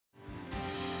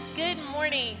Good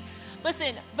morning.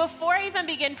 Listen, before I even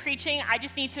begin preaching, I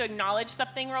just need to acknowledge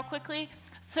something real quickly.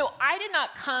 So I did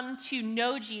not come to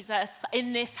know Jesus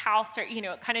in this house or,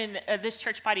 kind of in this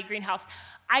church body, Greenhouse.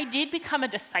 I did become a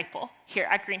disciple here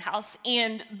at Greenhouse,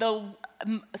 and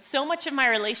so much of my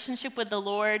relationship with the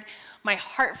Lord, my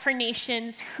heart for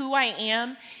nations, who I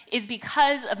am, is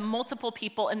because of multiple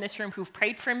people in this room who've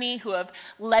prayed for me, who have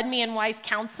led me in wise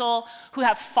counsel, who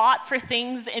have fought for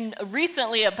things. And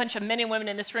recently, a bunch of men and women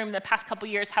in this room in the past couple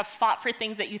years have fought for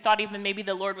things that you thought even maybe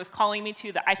the Lord was calling me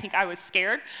to that I think I was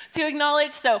scared to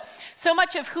acknowledge. So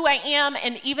much of who I am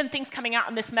and even things coming out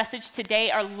in this message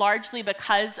today are largely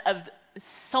because of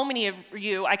so many of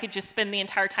you. I could just spend the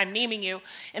entire time naming you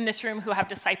in this room who have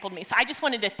discipled me. So I just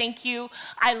wanted to thank you.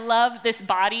 I love this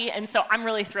body, and so I'm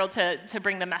really thrilled to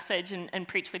bring the message and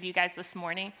preach with you guys this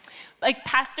morning. Like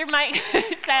Pastor Mike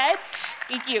said,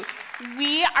 thank you.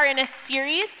 We are in a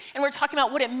series, and we're talking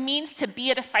about what it means to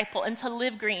be a disciple and to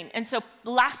live green. And so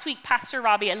last week, Pastor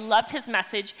Robbie, I loved his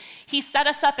message. He set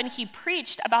us up and he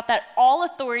preached about that all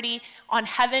authority on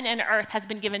heaven and earth has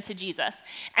been given to Jesus.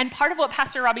 And part of what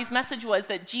Pastor Robbie's message was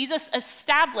that Jesus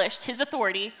established his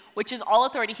authority, which is all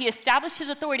authority. He established his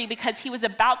authority because he was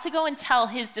about to go and tell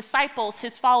his disciples,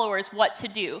 his followers, what to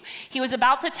do. He was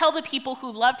about to tell the people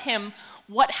who loved him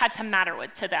what had to matter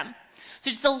to them. So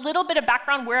just a little bit of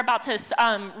background. We're about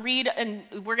to read, and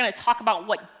we're going to talk about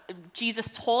what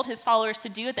Jesus told his followers to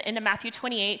do at the end of Matthew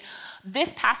 28.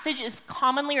 This passage is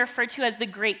commonly referred to as the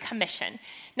Great Commission.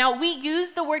 Now, we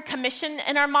use the word commission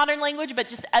in our modern language, but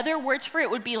just other words for it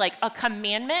would be like a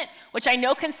commandment, which I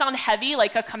know can sound heavy,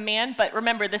 like a command, but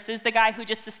remember, this is the guy who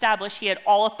just established he had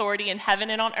all authority in heaven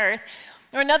and on earth.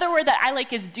 Or another word that I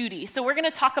like is duty. So we're going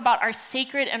to talk about our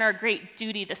sacred and our great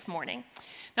duty this morning.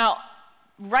 Now,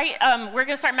 we're going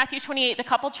to start Matthew 28. The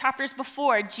couple chapters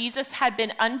before, Jesus had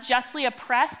been unjustly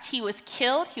oppressed. He was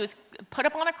killed. He was put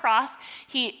up on a cross.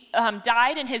 He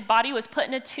died, and his body was put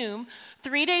in a tomb.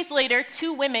 3 days later,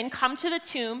 two women come to the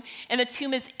tomb, and the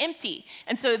tomb is empty.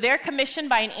 And so they're commissioned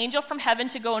by an angel from heaven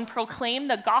to go and proclaim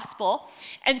the gospel.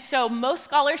 And so most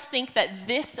scholars think that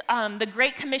the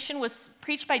Great Commission was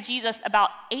preached by Jesus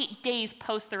about 8 days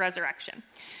post the resurrection.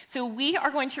 So we are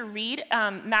going to read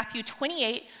Matthew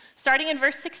 28, starting in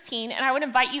verse 16. And I would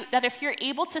invite you that if you're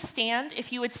able to stand,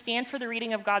 if you would stand for the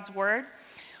reading of God's word.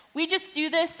 We just do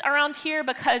this around here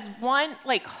because one,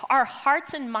 like our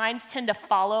hearts and minds tend to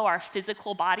follow our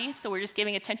physical bodies, so we're just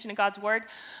giving attention to God's word.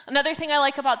 Another thing I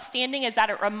like about standing is that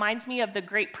it reminds me of the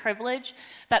great privilege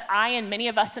that I and many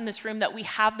of us in this room, that we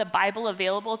have the Bible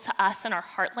available to us in our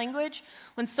heart language,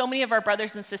 when so many of our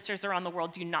brothers and sisters around the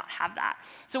world do not have that.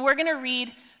 So we're going to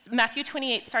read Matthew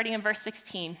 28, starting in verse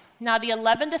 16. Now the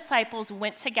 11 disciples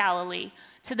went to Galilee,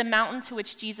 to the mountain to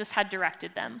which Jesus had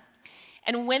directed them.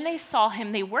 And when they saw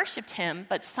him, they worshiped him,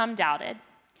 but some doubted.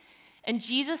 And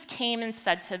Jesus came and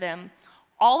said to them,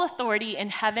 "All authority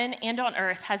in heaven and on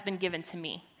earth has been given to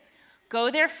me. Go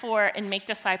therefore and make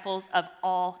disciples of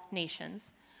all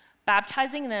nations,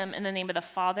 baptizing them in the name of the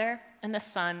Father and the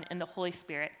Son and the Holy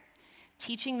Spirit,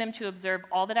 teaching them to observe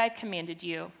all that I have commanded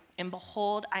you. And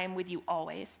behold, I am with you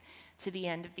always to the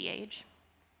end of the age.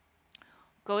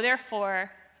 Go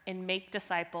therefore and make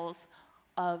disciples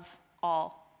of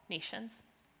all nations."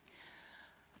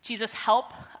 Jesus,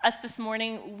 help us this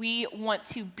morning. We want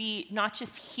to be not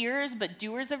just hearers, but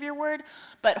doers of your word.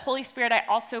 But Holy Spirit, I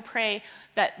also pray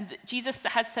that Jesus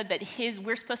has said that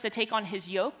we're supposed to take on his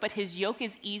yoke, but his yoke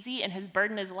is easy and his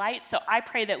burden is light. So I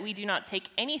pray that we do not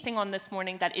take anything on this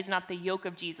morning that is not the yoke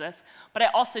of Jesus. But I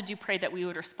also do pray that we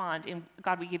would respond. And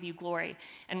God, we give you glory,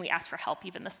 and we ask for help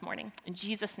even this morning. In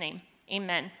Jesus' name,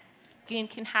 amen. You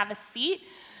can have a seat.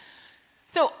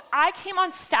 So I came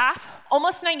on staff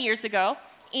almost 9 years ago,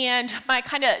 and my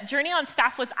kind of journey on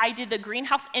staff was I did the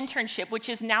Greenhouse internship, which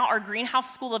is now our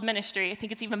Greenhouse School of Ministry. I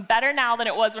think it's even better now than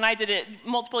it was when I did it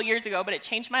multiple years ago, but it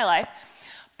changed my life.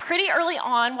 Pretty early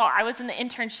on, while I was in the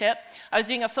internship, I was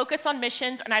doing a focus on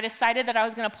missions, and I decided that I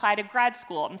was going to apply to grad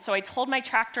school. And so I told my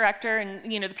track director and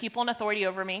the people in authority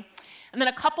over me. And then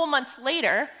a couple months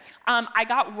later, I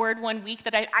got word one week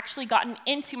that I'd actually gotten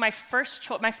into my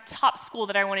my top school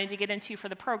that I wanted to get into for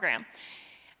the program.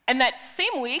 And that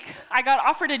same week, I got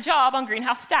offered a job on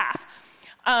Greenhouse staff.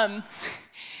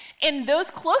 And those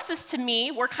closest to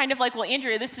me were kind of like, well,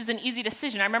 Andrea, this is an easy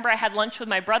decision. I remember I had lunch with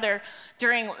my brother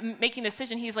during making the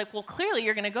decision. He's like, well, clearly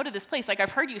you're going to go to this place. Like, I've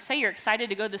heard you say you're excited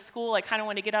to go to school. I kind of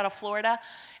want to get out of Florida.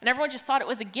 And everyone just thought it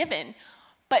was a given.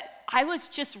 But I was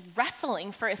just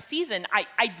wrestling for a season.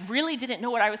 I really didn't know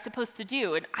what I was supposed to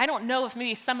do. And I don't know if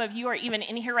maybe some of you are even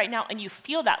in here right now and you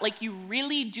feel that, like you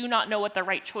really do not know what the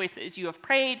right choice is. You have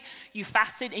prayed, you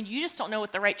fasted, and you just don't know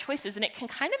what the right choice is. And it can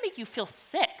kind of make you feel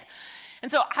sick. And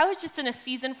so I was just in a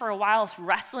season for a while of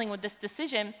wrestling with this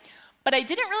decision. But I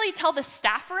didn't really tell the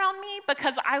staff around me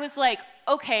because I was like,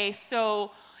 okay,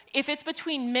 so if it's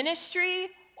between ministry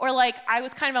or like I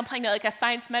was kind of applying to like a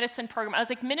science medicine program. I was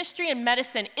like, ministry and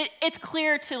medicine, it's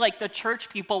clear to like the church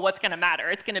people what's going to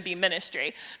matter. It's going to be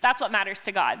ministry. That's what matters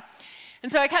to God.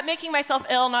 And so I kept making myself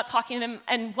ill, not talking to them.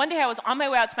 And one day I was on my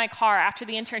way out to my car after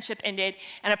the internship ended,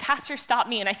 and a pastor stopped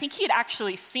me, and I think he had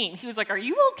actually seen. He was like, are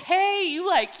you okay? You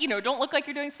like, don't look like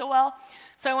you're doing so well.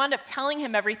 So I wound up telling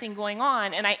him everything going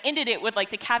on, and I ended it with like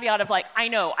the caveat of like, I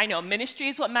know, ministry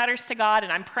is what matters to God,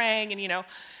 and I'm praying,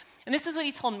 and this is what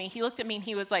he told me. He looked at me and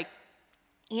he was like,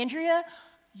 Andrea,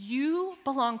 you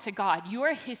belong to God. You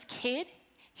are his kid.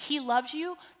 He loves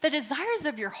you. The desires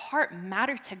of your heart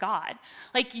matter to God.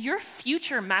 Like your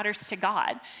future matters to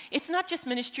God. It's not just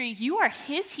ministry. You are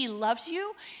his. He loves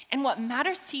you. And what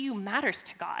matters to you matters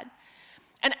to God.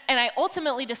 And I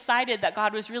ultimately decided that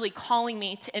God was really calling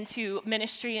me into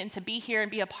ministry and to be here and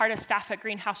be a part of staff at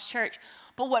Greenhouse Church.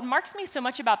 But what marks me so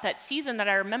much about that season that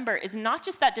I remember is not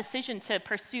just that decision to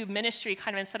pursue ministry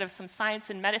kind of instead of some science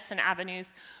and medicine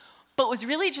avenues, but was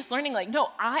really just learning like, no,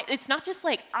 it's not just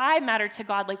like I matter to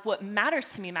God, like what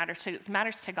matters to me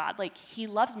matters to God. Like he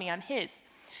loves me, I'm his.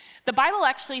 The Bible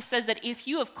actually says that if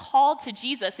you have called to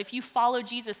Jesus, if you follow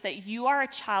Jesus, that you are a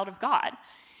child of God.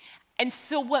 And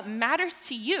so what matters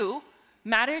to you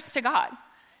matters to God.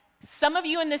 Some of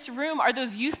you in this room are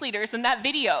those youth leaders in that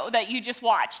video that you just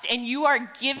watched, and you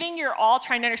are giving your all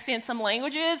trying to understand some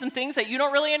languages and things that you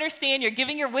don't really understand. You're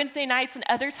giving your Wednesday nights and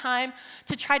other time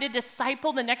to try to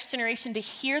disciple the next generation to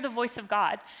hear the voice of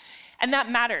God. And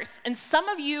that matters. And some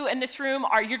of you in this room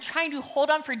you're trying to hold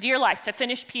on for dear life to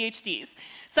finish PhDs.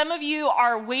 Some of you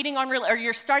are waiting on, or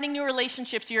you're starting new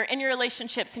relationships, you're in your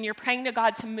relationships, and you're praying to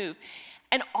God to move.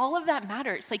 And all of that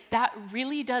matters. Like that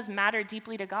really does matter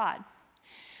deeply to God.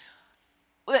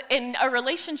 In a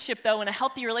relationship, though, in a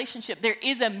healthy relationship, there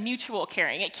is a mutual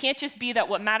caring. It can't just be that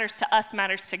what matters to us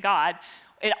matters to God.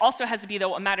 It also has to be that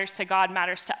what matters to God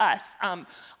matters to us. When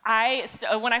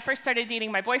I first started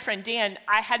dating my boyfriend, Dan,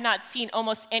 I had not seen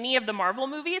almost any of the Marvel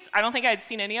movies. I don't think I had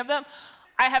seen any of them.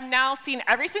 I have now seen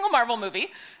every single Marvel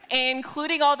movie,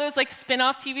 including all those like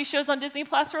spin-off TV shows on Disney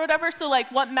Plus or whatever. So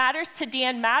like what matters to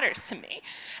Dan matters to me.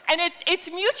 And it's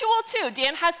mutual too.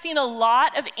 Dan has seen a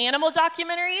lot of animal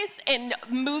documentaries and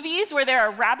movies where there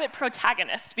are rabbit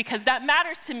protagonists because that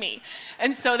matters to me.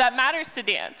 And so that matters to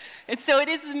Dan. And so it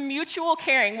is mutual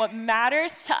caring. What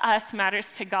matters to us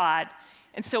matters to God.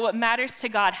 And so what matters to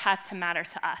God has to matter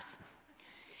to us.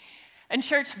 And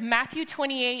church, Matthew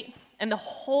 28 and the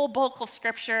whole bulk of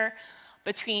scripture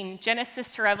between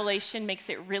Genesis to Revelation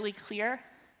makes it really clear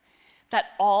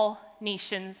that all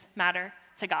nations matter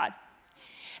to God.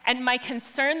 And my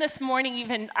concern this morning,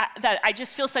 even that I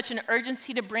just feel such an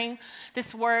urgency to bring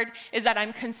this word, is that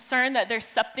I'm concerned that there's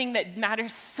something that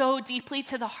matters so deeply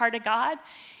to the heart of God,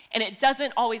 and it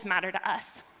doesn't always matter to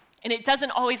us. And it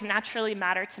doesn't always naturally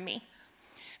matter to me.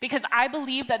 Because I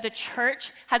believe that the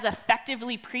church has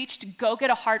effectively preached, go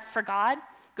get a heart for God,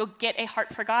 go get a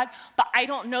heart for God, but I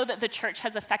don't know that the church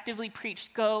has effectively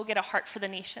preached, go get a heart for the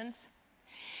nations.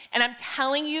 And I'm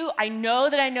telling you, I know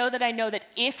that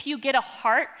if you get a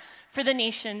heart for the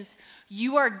nations,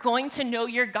 you are going to know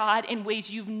your God in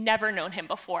ways you've never known him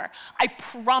before. I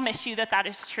promise you that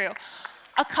is true.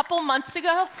 A couple months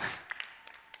ago,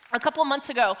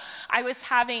 I was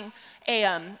having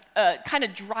a kind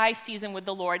of dry season with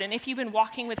the Lord. And if you've been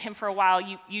walking with him for a while,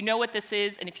 you know what this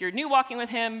is. And if you're new walking with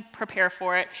him, prepare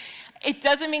for it. It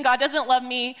doesn't mean God doesn't love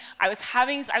me. I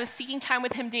was seeking time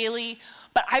with him daily,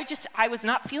 but I was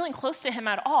not feeling close to him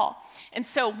at all. And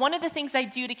so one of the things I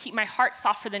do to keep my heart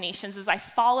soft for the nations is I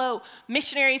follow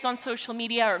missionaries on social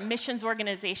media or missions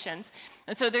organizations.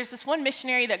 And so there's this one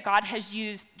missionary that God has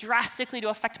used drastically to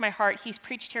affect my heart. He's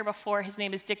preached here before. His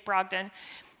name is Dick Brogdon.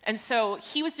 And so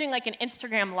he was doing like an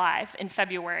Instagram live in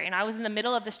February, and I was in the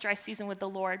middle of this dry season with the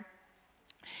Lord.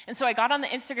 And so I got on the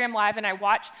Instagram live and I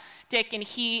watched Dick, and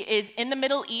he is in the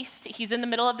Middle East. He's in the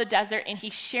middle of the desert, and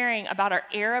he's sharing about our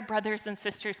Arab brothers and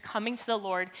sisters coming to the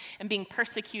Lord and being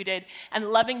persecuted and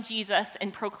loving Jesus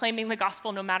and proclaiming the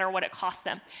gospel no matter what it costs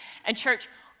them. And church,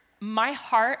 my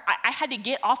heart, I had to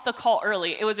get off the call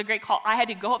early. It was a great call. I had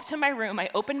to go up to my room. I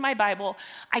opened my Bible.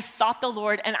 I sought the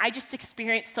Lord, and I just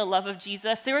experienced the love of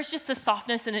Jesus. There was just a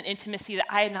softness and an intimacy that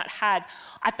I had not had.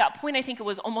 At that point, I think it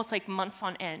was almost like months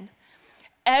on end.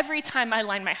 Every time I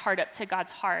line my heart up to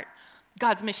God's heart,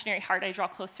 God's missionary heart, I draw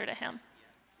closer to him.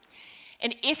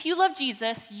 And if you love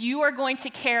Jesus, you are going to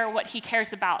care what he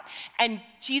cares about. And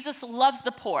Jesus loves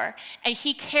the poor, and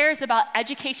he cares about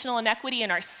educational inequity in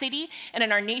our city and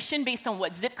in our nation based on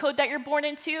what zip code that you're born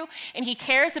into. And he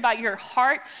cares about your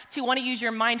heart to want to use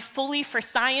your mind fully for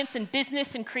science and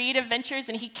business and creative ventures.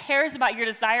 And he cares about your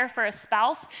desire for a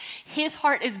spouse. His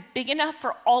heart is big enough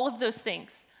for all of those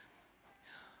things.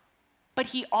 But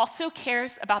he also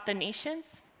cares about the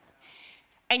nations,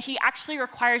 and he actually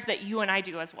requires that you and I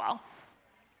do as well.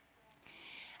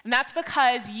 And that's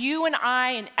because you and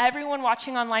I and everyone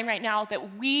watching online right now,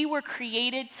 that we were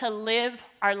created to live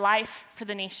our life for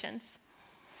the nations.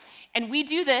 And we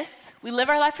do this, we live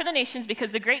our life for the nations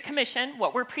because the Great Commission,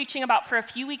 what we're preaching about for a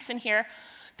few weeks in here,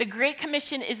 the Great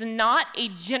Commission is not a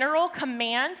general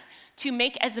command to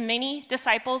make as many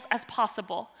disciples as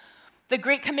possible. The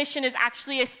Great Commission is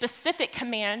actually a specific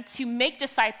command to make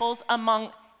disciples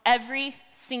among every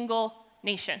single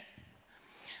nation.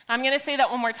 I'm going to say that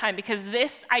one more time because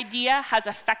this idea has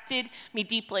affected me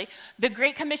deeply. The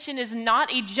Great Commission is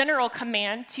not a general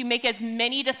command to make as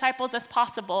many disciples as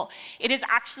possible. It is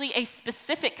actually a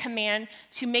specific command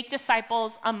to make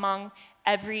disciples among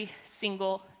every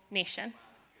single nation.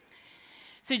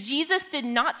 So Jesus did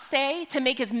not say to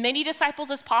make as many disciples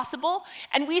as possible,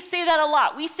 and we say that a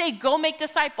lot. We say, go make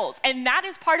disciples, and that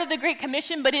is part of the Great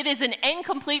Commission, but it is an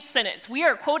incomplete sentence. We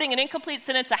are quoting an incomplete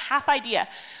sentence, a half idea.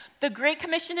 The Great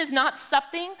Commission is not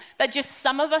something that just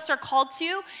some of us are called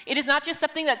to. It is not just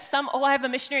something that I have a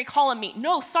missionary call on me.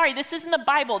 No, sorry, this isn't the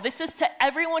Bible. This is to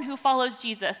everyone who follows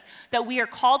Jesus, that we are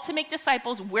called to make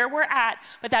disciples where we're at,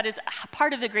 but that is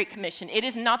part of the Great Commission. It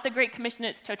is not the Great Commission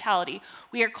in its totality.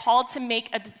 We are called to make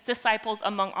disciples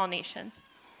among all nations.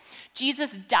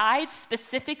 Jesus died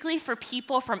specifically for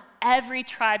people from every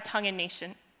tribe, tongue, and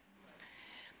nation,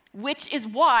 which is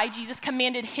why Jesus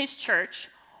commanded his church,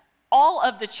 all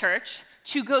of the church,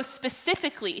 to go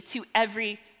specifically to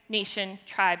every nation,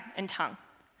 tribe, and tongue.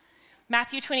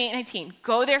 Matthew 28:19,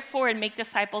 go therefore and make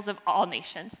disciples of all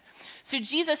nations. So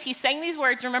Jesus, he's saying these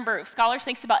words. Remember, scholars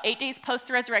think it's about 8 days post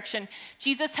the resurrection.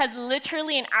 Jesus has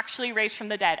literally and actually raised from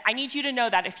the dead. I need you to know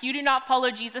that. If you do not follow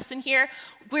Jesus in here,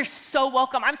 we're so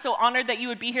welcome. I'm so honored that you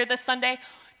would be here this Sunday.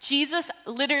 Jesus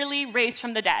literally raised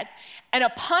from the dead. And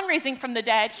upon raising from the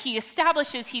dead, he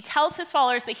tells his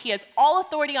followers that he has all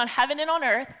authority on heaven and on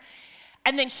earth.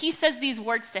 And then he says these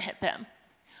words to them.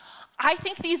 I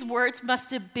think these words must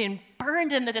have been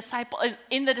burned in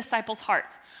the disciples'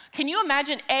 hearts. Can you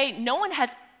imagine, no one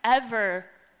has ever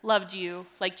loved you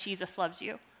like Jesus loves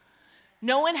you.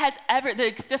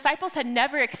 The disciples had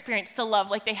never experienced a love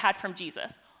like they had from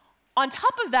Jesus. On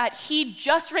top of that, he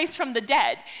just raised from the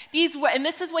dead. And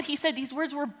this is what he said, these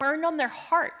words were burned on their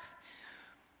hearts.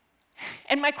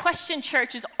 And my question,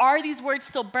 church, is, are these words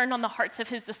still burned on the hearts of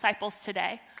his disciples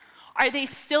today? Are they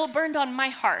still burned on my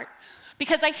heart?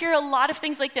 Because I hear a lot of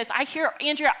things like this. I hear,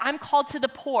 Andrea, I'm called to the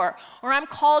poor, or I'm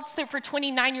called for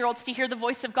 29-year-olds to hear the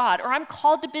voice of God, or I'm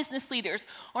called to business leaders,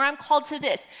 or I'm called to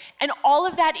this. And all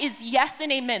of that is yes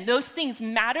and amen. Those things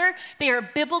matter. They are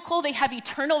biblical. They have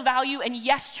eternal value. And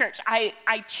yes, church, I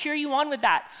cheer you on with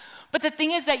that. But the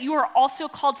thing is that you are also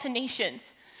called to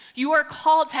nations. You are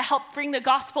called to help bring the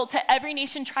gospel to every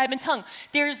nation, tribe, and tongue.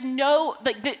 There's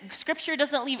the scripture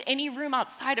doesn't leave any room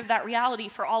outside of that reality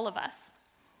for all of us.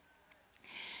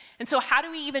 And so how do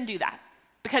we even do that?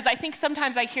 Because I think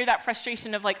sometimes I hear that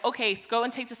frustration of okay, so go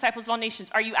and take disciples of all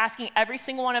nations. Are you asking every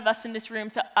single one of us in this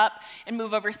room to up and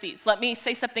move overseas? Let me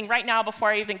say something right now before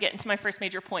I even get into my first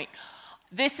major point.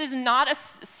 This is not a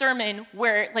sermon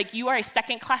where you are a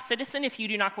second-class citizen if you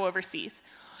do not go overseas.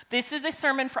 This is a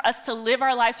sermon for us to live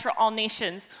our lives for all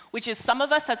nations, which is some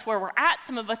of us, that's where we're at,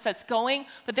 some of us that's going,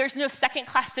 but there's no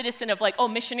second-class citizen of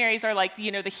missionaries are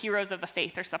the heroes of the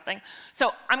faith or something.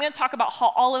 So I'm going to talk about how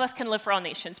all of us can live for all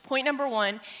nations. Point number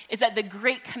one is that the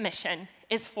Great Commission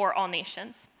is for all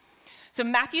nations. So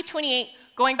Matthew 28,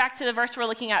 going back to the verse we're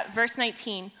looking at, verse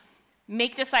 19,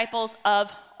 make disciples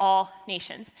of all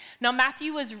nations. Now,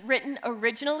 Matthew was written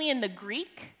originally in the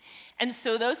Greek, and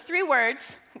so those 3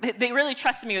 words, they really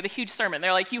trusted me with a huge sermon.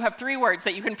 They're you have 3 words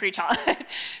that you can preach on.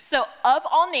 So, of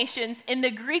all nations, in the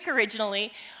Greek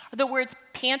originally, are the words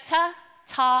panta,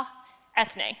 ta,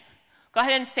 ethne. Go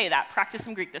ahead and say that. Practice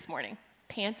some Greek this morning.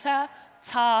 Panta,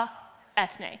 ta,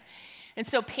 ethne. And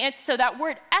so that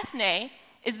word ethne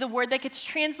is the word that gets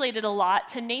translated a lot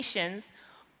to nations,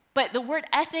 but the word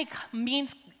ethnic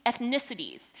means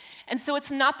ethnicities. And so it's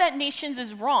not that nations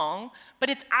is wrong, but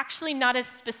it's actually not as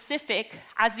specific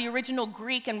as the original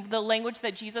Greek and the language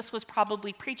that Jesus was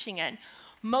probably preaching in.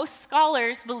 Most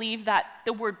scholars believe that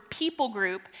the word people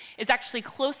group is actually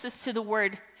closest to the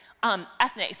word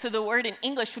ethne. So the word in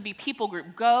English would be people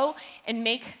group. Go and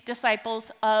make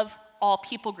disciples of all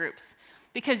people groups.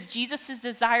 Because Jesus'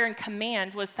 desire and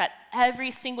command was that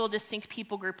every single distinct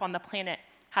people group on the planet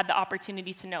had the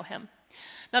opportunity to know him.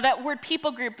 Now that word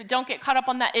people group, don't get caught up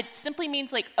on that. It simply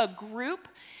means like a group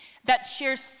that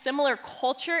shares similar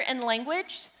culture and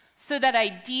language so that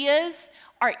ideas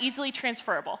are easily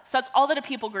transferable. So that's all that a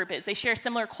people group is. They share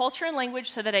similar culture and language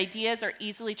so that ideas are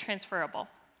easily transferable.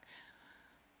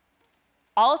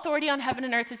 All authority on heaven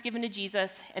and earth is given to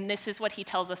Jesus, and this is what he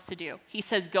tells us to do. He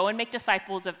says, go and make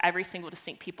disciples of every single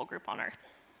distinct people group on earth.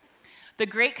 The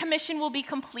Great Commission will be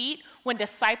complete when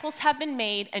disciples have been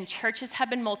made and churches have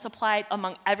been multiplied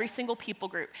among every single people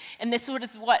group. And this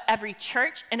is what every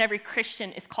church and every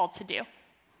Christian is called to do.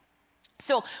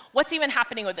 So what's even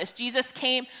happening with this? Jesus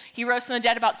came, he rose from the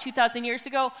dead about 2,000 years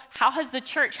ago. How has the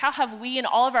church, how have we and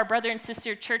all of our brother and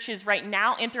sister churches right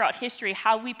now and throughout history,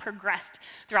 how have we progressed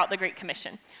throughout the Great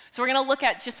Commission? So we're gonna look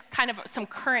at just kind of some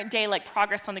current day like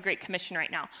progress on the Great Commission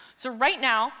right now. So right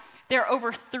now, there are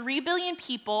over 3 billion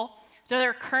people that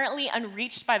are currently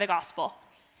unreached by the gospel.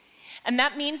 And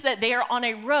that means that they are on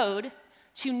a road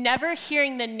to never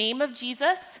hearing the name of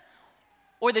Jesus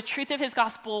or the truth of his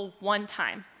gospel one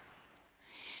time.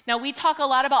 Now, we talk a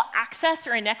lot about access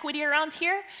or inequity around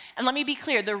here, and let me be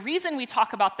clear, the reason we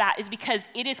talk about that is because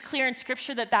it is clear in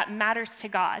Scripture that that matters to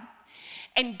God.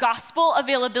 And gospel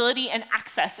availability and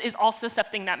access is also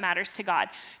something that matters to God.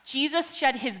 Jesus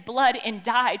shed his blood and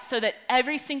died so that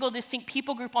every single distinct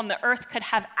people group on the earth could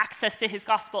have access to his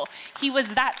gospel. He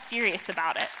was that serious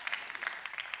about it.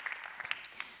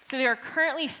 So there are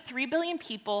currently 3 billion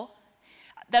people.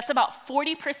 That's about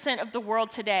 40% of the world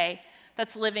today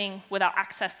that's living without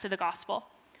access to the gospel.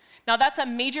 Now, that's a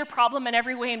major problem in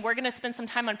every way, and we're going to spend some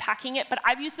time unpacking it, but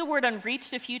I've used the word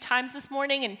unreached a few times this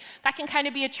morning, and that can kind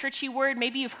of be a churchy word.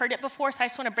 Maybe you've heard it before, so I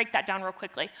just want to break that down real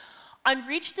quickly.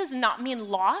 Unreached does not mean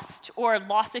lost, or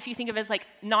lost if you think of it as like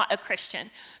not a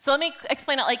Christian. So let me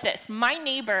explain it like this. My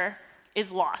neighbor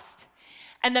is lost,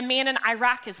 and the man in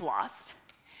Iraq is lost.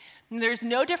 And there's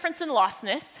no difference in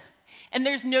lostness, and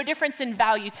there's no difference in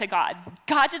value to God.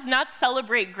 God does not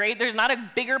celebrate great. There's not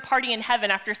a bigger party in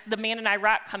heaven after the man in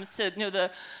Iraq comes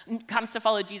to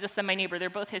follow Jesus than my neighbor. They're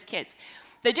both his kids.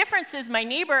 The difference is my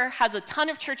neighbor has a ton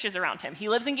of churches around him. He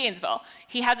lives in Gainesville.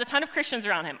 He has a ton of Christians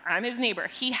around him. I'm his neighbor.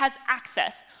 He has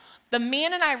access. The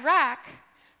man in Iraq,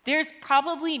 there's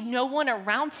probably no one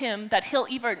around him that he'll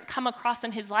even come across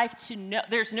in his life to know.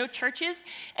 There's no churches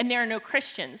and there are no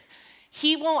Christians.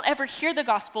 He won't ever hear the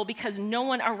gospel because no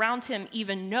one around him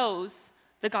even knows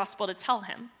the gospel to tell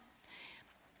him.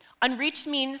 Unreached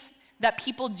means that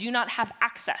people do not have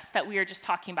access, that we are just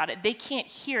talking about it. They can't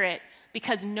hear it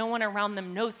because no one around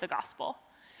them knows the gospel.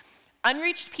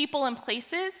 Unreached people and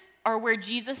places are where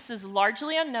Jesus is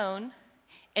largely unknown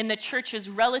and the church is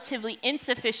relatively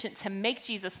insufficient to make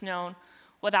Jesus known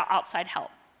without outside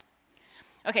help.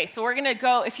 Okay, so we're gonna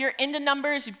go, if you're into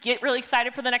numbers, get really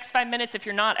excited for the next 5 minutes. If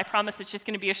you're not, I promise it's just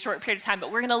gonna be a short period of time,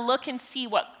 but we're gonna look and see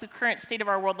what the current state of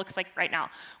our world looks like right now.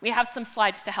 We have some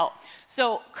slides to help.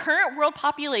 So current world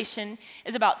population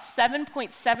is about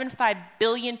 7.75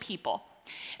 billion people.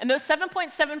 And those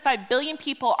 7.75 billion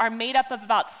people are made up of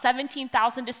about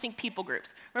 17,000 distinct people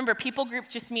groups. Remember, people group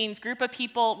just means group of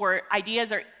people where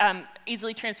ideas are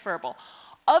easily transferable.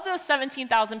 Of those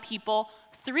 17,000 people,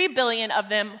 3 billion of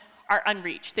them are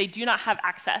unreached. They do not have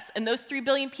access. And those 3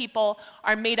 billion people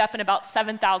are made up in about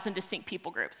 7,000 distinct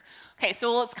people groups. Okay,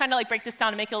 so let's kind of like break this down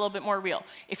and make it a little bit more real.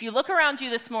 If you look around you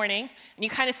this morning and you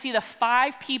kind of see the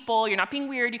 5 people, you're not being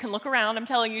weird, you can look around, I'm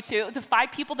telling you to, the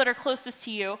 5 people that are closest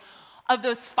to you, of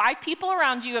those 5 people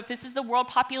around you, if this is the world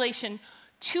population,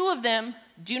 2 of them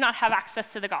do not have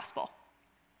access to the gospel.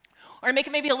 Or to make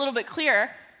it maybe a little bit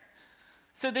clearer,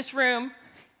 so this room,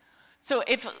 so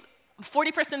if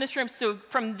 40% in this room, so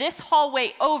from this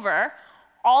hallway over,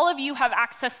 all of you have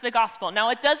access to the gospel. Now,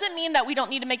 it doesn't mean that we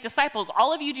don't need to make disciples.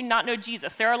 All of you do not know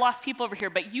Jesus. There are lost people over here,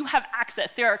 but you have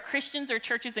access. There are Christians or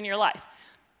churches in your life.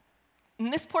 In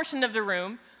this portion of the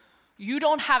room, you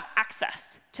don't have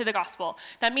access to the gospel.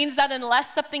 That means that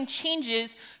unless something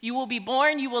changes, you will be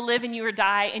born, you will live, and you will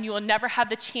die, and you will never have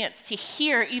the chance to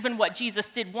hear even what Jesus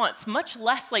did once, much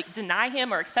less like deny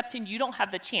him or accept him. You don't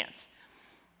have the chance.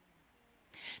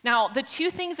 Now, the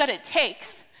 2 things that it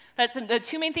takes That's the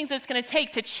two main things that it's going to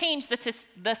take to change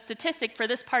the statistic for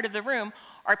this part of the room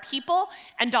are people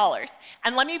and dollars.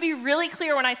 And let me be really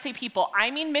clear when I say people.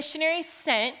 I mean missionaries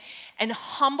sent in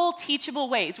humble, teachable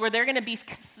ways where they're going to be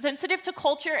sensitive to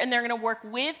culture and they're going to work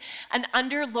with and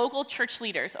under local church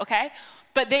leaders, okay?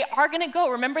 But they are going to go.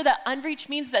 Remember that unreached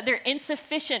means that they're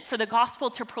insufficient for the gospel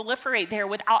to proliferate there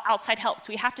without outside help. So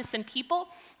we have to send people,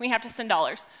 we have to send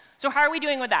dollars. So how are we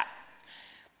doing with that?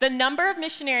 The number of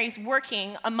missionaries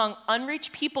working among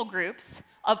unreached people groups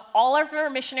of all of our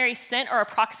missionaries sent are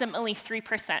approximately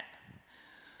 3%.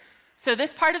 So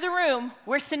this part of the room,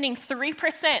 we're sending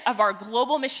 3% of our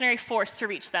global missionary force to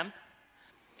reach them.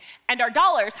 And our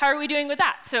dollars, how are we doing with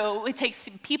that? So it takes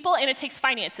people and it takes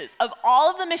finances. Of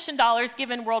all of the mission dollars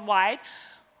given worldwide,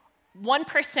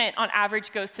 1% on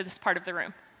average goes to this part of the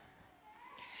room.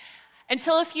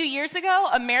 Until a few years ago,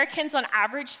 Americans on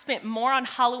average spent more on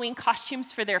Halloween costumes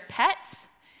for their pets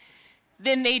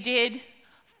than they did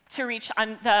to reach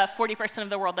on the 40% of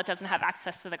the world that doesn't have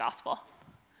access to the gospel.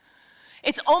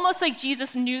 It's almost like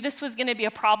Jesus knew this was going to be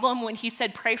a problem when he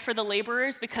said, pray for the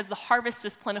laborers because the harvest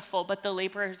is plentiful, but the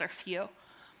laborers are few.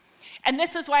 And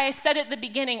this is why I said at the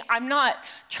beginning, I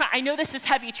know this is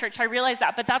heavy, church, I realize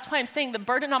that, but that's why I'm saying the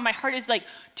burden on my heart is like,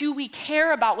 do we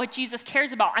care about what Jesus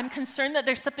cares about? I'm concerned that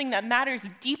there's something that matters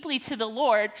deeply to the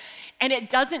Lord, and it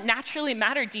doesn't naturally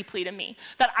matter deeply to me.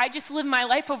 That I just live my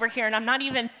life over here, and I'm not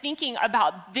even thinking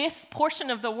about this portion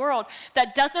of the world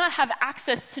that does not have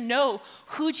access to know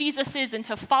who Jesus is and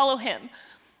to follow him.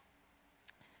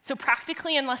 So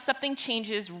practically, unless something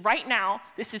changes right now,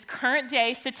 this is current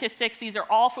day statistics, these are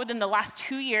all within the last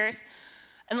 2 years,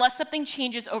 unless something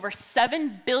changes, over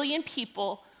 7 billion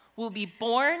people will be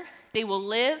born, they will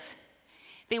live,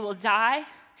 they will die,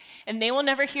 and they will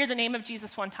never hear the name of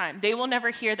Jesus one time. They will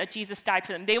never hear that Jesus died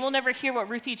for them. They will never hear what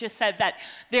Ruthie just said, that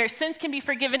their sins can be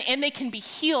forgiven and they can be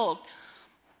healed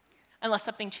unless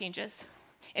something changes.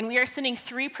 And we are sending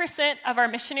 3% of our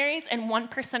missionaries and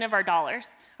 1% of our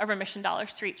dollars, of our mission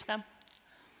dollars, to reach them.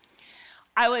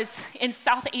 I was in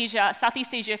Southeast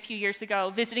Asia a few years ago,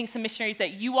 visiting some missionaries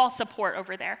that you all support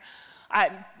over there. I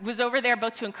was over there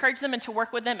both to encourage them and to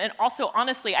work with them, and also,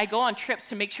 honestly, I go on trips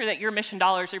to make sure that your mission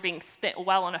dollars are being spent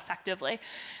well and effectively.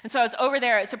 And so I was over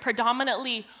there. It's a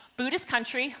predominantly Buddhist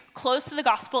country, close to the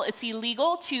gospel. It's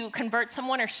illegal to convert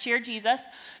someone or share Jesus,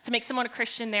 to make someone a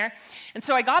Christian there. And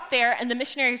so I got there, and the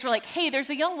missionaries were like, hey, there's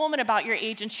a young woman about your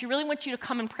age, and she really wants you to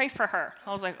come and pray for her.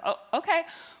 I was like, oh, okay,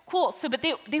 cool. So, but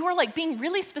they were like being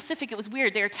really specific. It was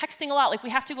weird. They were texting a lot, like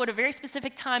we have to go at a very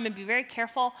specific time and be very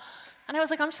careful. And I was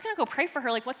like, I'm just going to go pray for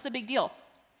her. Like, what's the big deal?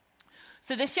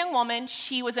 So this young woman,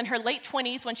 she was in her late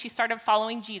 20s when she started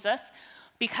following Jesus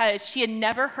because she had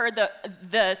never heard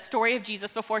the story of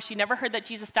Jesus before. She never heard that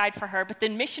Jesus died for her. But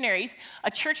then missionaries,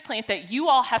 a church plant that you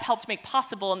all have helped make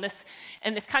possible in this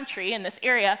country, in this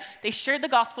area, they shared the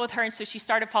gospel with her, and so she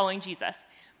started following Jesus.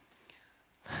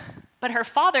 But her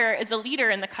father is a leader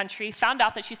in the country, found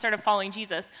out that she started following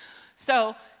Jesus.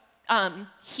 So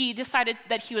he decided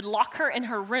that he would lock her in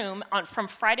her room from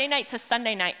Friday night to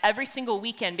Sunday night every single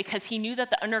weekend because he knew that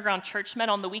the underground church met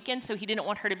on the weekend, so he didn't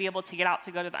want her to be able to get out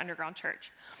to go to the underground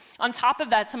church. On top of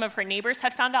that, some of her neighbors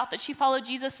had found out that she followed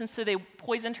Jesus, and so they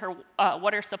poisoned her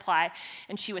water supply,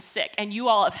 and she was sick. And you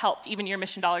all have helped. Even your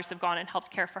mission dollars have gone and helped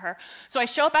care for her. So I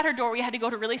show up at her door. We had to go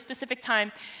to a really specific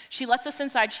time. She lets us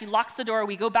inside. She locks the door.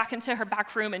 We go back into her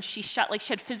back room, and she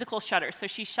had physical shutters. So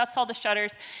she shuts all the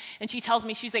shutters, and she tells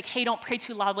me, she's like, hey, don't pray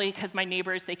too loudly because my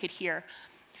neighbors, they could hear.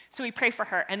 So we pray for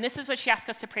her. And this is what she asked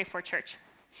us to pray for, church.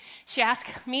 She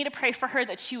asked me to pray for her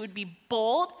that she would be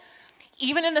bold,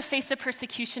 even in the face of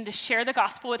persecution, to share the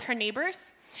gospel with her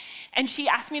neighbors. And she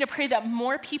asked me to pray that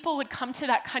more people would come to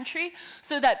that country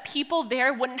so that people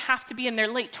there wouldn't have to be in their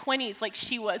late 20s like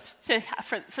she was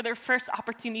for their first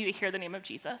opportunity to hear the name of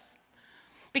Jesus.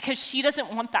 Because she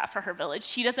doesn't want that for her village.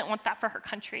 She doesn't want that for her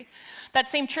country. That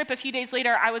same trip, a few days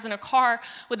later, I was in a car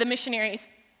with the missionaries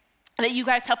that you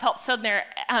guys help send there,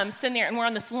 and we're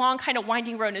on this long kind of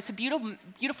winding road, and it's a beautiful,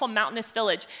 beautiful mountainous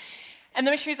village. And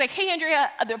the missionary's like, hey,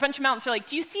 Andrea, there are a bunch of mountains. They're like,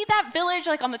 do you see that village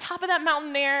like on the top of that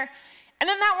mountain there? And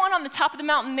then that one on the top of the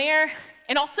mountain there,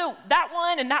 and also that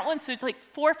one and that one. So it's like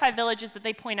 4 or 5 villages that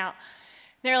they point out.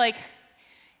 They're like,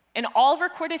 in all of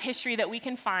recorded history that we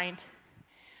can find,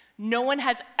 no one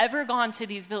has ever gone to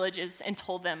these villages and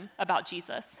told them about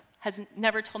Jesus, has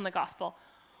never told them the gospel.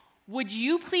 Would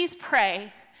you please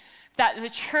pray that the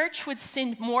church would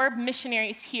send more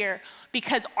missionaries here,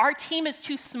 because our team is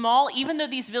too small. Even though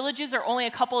these villages are only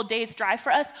a couple of days' drive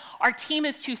for us, our team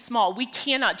is too small. We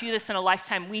cannot do this in a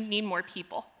lifetime. We need more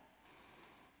people.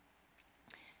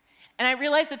 And I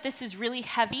realize that this is really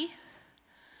heavy,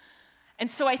 And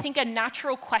so I think a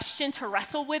natural question to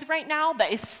wrestle with right now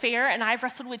that is fair, and I've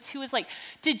wrestled with too, is like,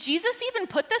 did Jesus even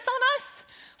put this on us?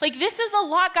 Like, this is a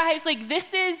lot, guys. Like,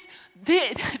 this is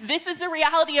the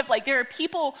reality of, like, there are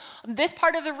people in this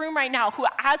part of the room right now who,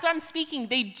 as I'm speaking,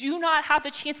 they do not have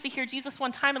the chance to hear Jesus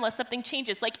one time unless something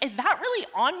changes. Like, is that really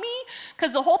on me?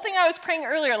 Because the whole thing I was praying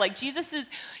earlier, like, he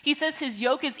says his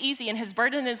yoke is easy and his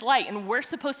burden is light, and we're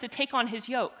supposed to take on his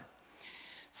yoke.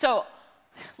 So,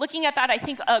 looking at that, I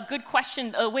think a good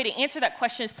question, a way to answer that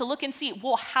question is to look and see,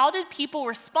 well, how did people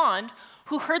respond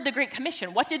who heard the Great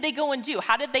Commission? What did they go and do?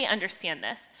 How did they understand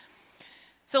this?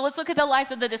 So let's look at the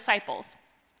lives of the disciples.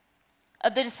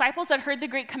 Of the disciples that heard the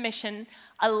Great Commission,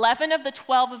 11 of the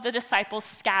 12 of the disciples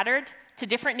scattered to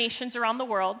different nations around the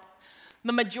world.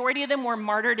 The majority of them were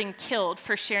martyred and killed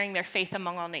for sharing their faith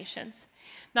among all nations.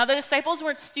 Now, the disciples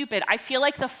weren't stupid. I feel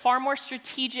like the far more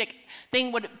strategic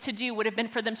thing to do would have been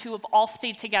for them to have all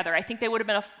stayed together. I think they would have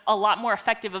been a lot more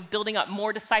effective of building up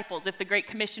more disciples if the Great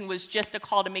Commission was just a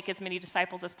call to make as many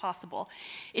disciples as possible.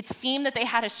 It seemed that they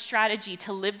had a strategy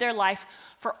to live their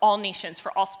life for all nations,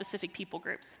 for all specific people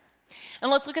groups.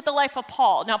 And let's look at the life of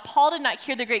Paul. Now, Paul did not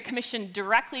hear the Great Commission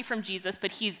directly from Jesus,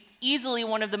 but he's easily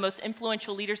one of the most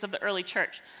influential leaders of the early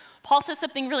church. Paul says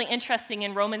something really interesting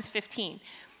in Romans 15.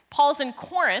 Paul's in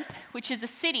Corinth, which is a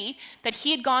city that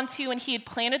he had gone to and he had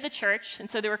planted the church, and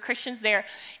so there were Christians there.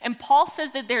 And Paul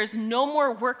says that there's no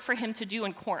more work for him to do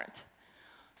in Corinth.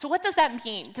 So what does that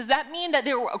mean? Does that mean that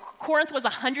Corinth was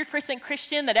 100%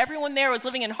 Christian, that everyone there was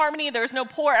living in harmony, there was no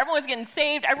poor, everyone was getting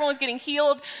saved, everyone was getting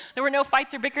healed, there were no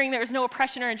fights or bickering, there was no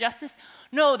oppression or injustice?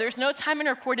 No, there's no time in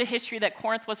recorded history that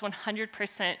Corinth was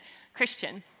 100%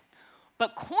 Christian.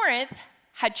 But Corinth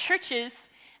had churches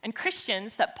and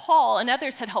Christians that Paul and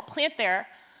others had helped plant there.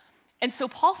 And so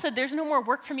Paul said, there's no more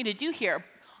work for me to do here.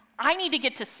 I need to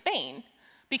get to Spain,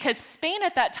 because Spain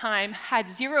at that time had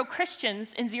 0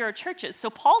 Christians and 0 churches. So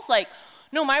Paul's like,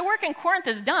 no, my work in Corinth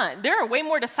is done. There are way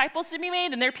more disciples to be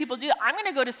made, and there are people do that. I'm going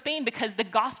to go to Spain because the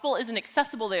gospel isn't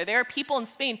accessible there. There are people in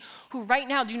Spain who right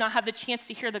now do not have the chance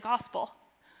to hear the gospel.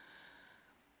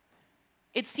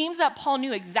 It seems that Paul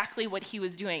knew exactly what he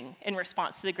was doing in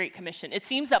response to the Great Commission. It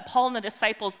seems that Paul and the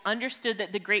disciples understood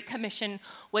that the Great Commission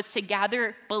was to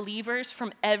gather believers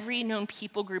from every known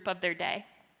people group of their day.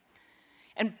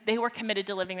 And they were committed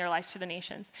to living their lives for the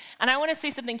nations. And I want to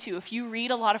say something too. If you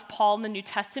read a lot of Paul in the New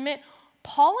Testament,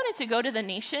 Paul wanted to go to the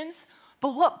nations, but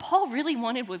what Paul really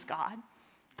wanted was God.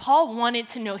 Paul wanted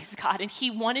to know his God, and he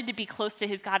wanted to be close to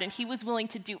his God, and he was willing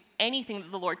to do anything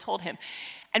that the Lord told him.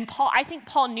 And I think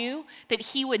Paul knew that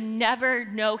he would never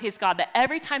know his God, that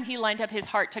every time he lined up his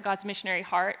heart to God's missionary's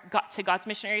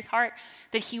heart,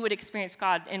 that he would experience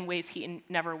God in ways he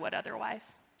never would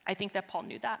otherwise. I think that Paul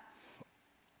knew that.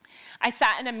 I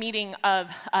sat in a meeting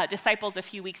of disciples a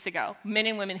few weeks ago, men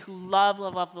and women who love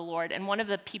the Lord, and one of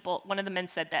the men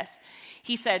said this.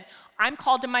 He said, I'm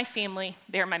called to my family,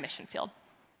 they're my mission field.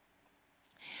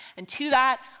 And to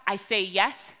that, I say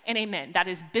yes and amen. That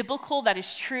is biblical, that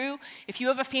is true. If you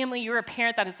have a family, you're a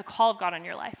parent, that is the call of God on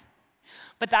your life.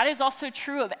 But that is also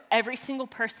true of every single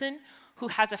person who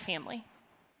has a family.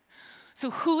 So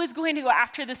who is going to go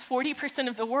after this 40%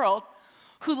 of the world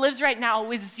who lives right now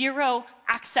with 0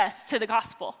 access to the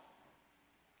gospel?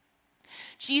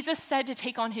 Jesus said to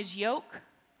take on his yoke,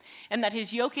 and that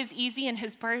his yoke is easy and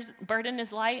his burden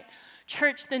is light.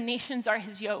 Church, the nations are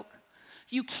his yoke.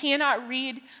 You cannot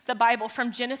read the Bible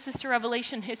from Genesis to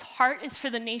Revelation. His heart is for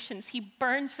the nations. He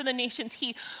burns for the nations.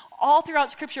 All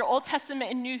throughout Scripture, Old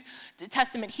Testament and New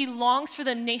Testament, he longs for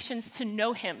the nations to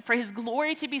know him, for his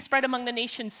glory to be spread among the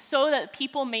nations so that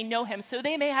people may know him, so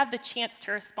they may have the chance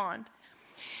to respond.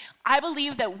 I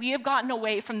believe that we have gotten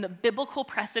away from the biblical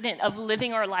precedent of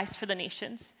living our lives for the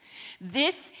nations.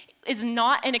 This is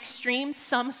not an extreme,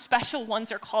 some special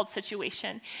ones are called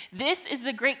situation. This is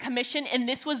the Great Commission, and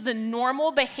this was the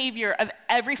normal behavior of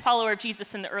every follower of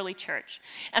Jesus in the early church.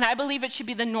 And I believe it should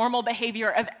be the normal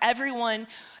behavior of everyone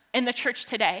in the church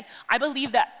today. I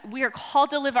believe that we are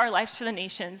called to live our lives for the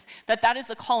nations, that is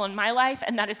the call in my life,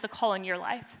 and that is the call in your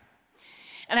life.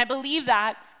 And I believe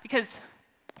that because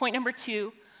point number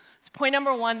 2, so point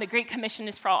number 1, the Great Commission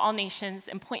is for all nations,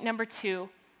 and point number 2,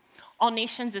 all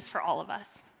nations is for all of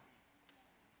us.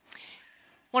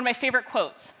 One of my favorite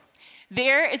quotes,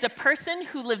 there is a person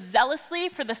who lives zealously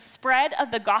for the spread of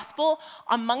the gospel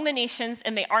among the nations,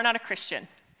 and they are not a Christian.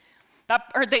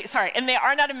 And they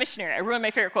are not a missionary. I ruined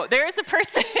my favorite quote. There is a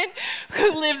person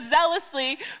who lives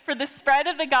zealously for the spread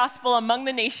of the gospel among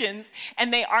the nations,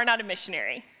 and they are not a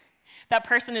missionary. That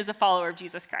person is a follower of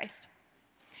Jesus Christ.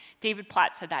 David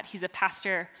Platt said that. He's a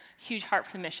pastor, huge heart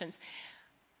for the missions.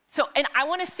 So, and I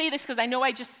want to say this because I know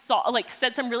I just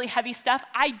said some really heavy stuff.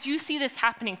 I do see this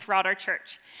happening throughout our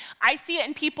church. I see it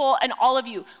in people and all of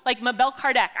you, like Mabel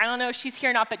Kardec. I don't know if she's here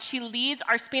or not, but she leads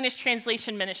our Spanish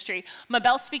translation ministry.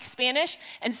 Mabel speaks Spanish,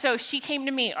 and so she came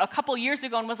to me a couple years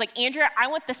ago and was like, Andrea, I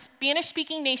want the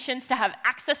Spanish-speaking nations to have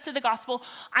access to the gospel.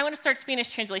 I want to start Spanish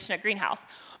translation at Greenhouse.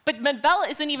 But Mabel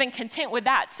isn't even content with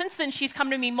that. Since then, she's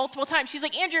come to me multiple times. She's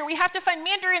like, Andrea, we have to find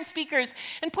Mandarin speakers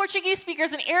and Portuguese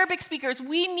speakers and Arabic speakers.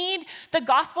 We need the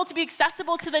gospel to be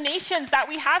accessible to the nations that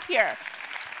we have here.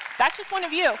 That's just one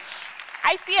of you.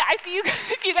 I see it. I see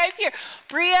you guys here.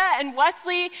 Bria and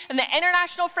Wesley and the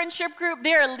International Friendship Group,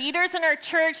 they are leaders in our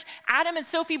church. Adam and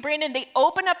Sophie Brandon, they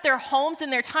open up their homes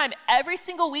and their time every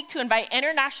single week to invite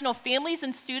international families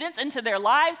and students into their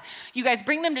lives. You guys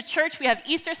bring them to church. We have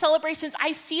Easter celebrations.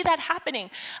 I see that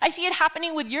happening. I see it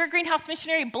happening with your Greenhouse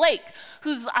missionary, Blake,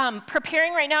 who's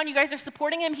preparing right now, and you guys are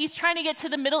supporting him. He's trying to get to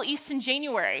the Middle East in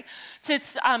January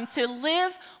to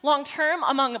live long-term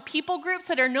among people groups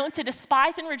that are known to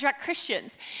despise and reject Christians.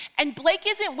 And Blake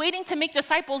isn't waiting to make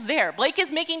disciples there. Blake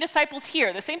is making disciples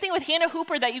here. The same thing with Hannah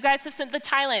Hooper that you guys have sent to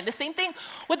Thailand. The same thing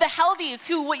with the Helvies,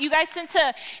 what you guys sent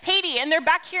to Haiti, and they're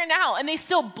back here now, and they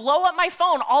still blow up my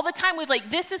phone all the time with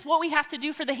this is what we have to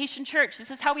do for the Haitian church.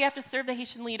 This is how we have to serve the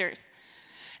Haitian leaders.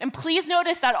 And please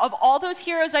notice that of all those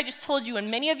heroes I just told you, and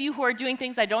many of you who are doing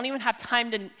things I don't even have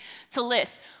time to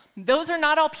list, those are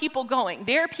not all people going.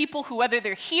 They're people who, whether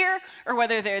they're here or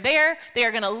whether they're there, they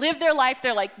are going to live their life.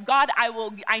 They're like, God,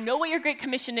 I know what your Great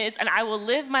Commission is, and I will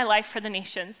live my life for the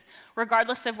nations,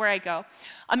 regardless of where I go.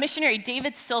 A missionary,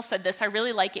 David Still, said this. I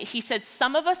really like it. He said,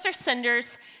 some of us are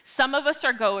senders, some of us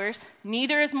are goers.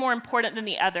 Neither is more important than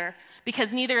the other,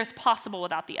 because neither is possible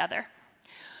without the other.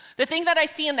 The thing that I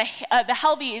see in the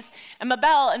Helvies and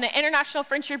Mabel and the International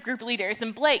Friendship Group leaders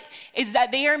and Blake is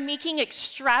that they are making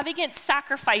extravagant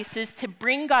sacrifices to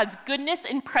bring God's goodness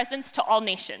and presence to all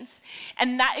nations.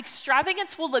 And that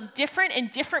extravagance will look different in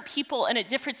different people and at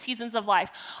different seasons of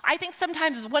life. I think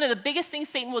sometimes one of the biggest things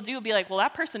Satan will do will be like, well,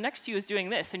 that person next to you is doing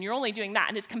this and you're only doing that,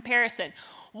 and it's comparison.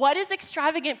 What is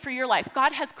extravagant for your life?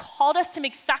 God has called us to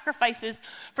make sacrifices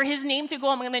for his name to go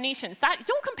among the nations.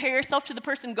 Don't compare yourself to the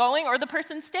person going or the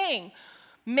person staying.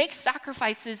 Make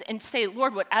sacrifices and say,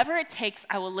 Lord, whatever it takes,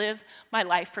 I will live my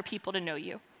life for people to know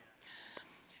you.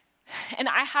 And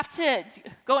I have to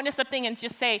go into something and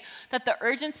just say that the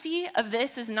urgency of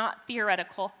this is not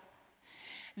theoretical.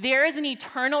 There is an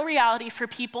eternal reality for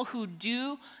people who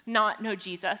do not know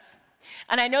Jesus.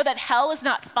 And I know that hell is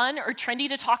not fun or trendy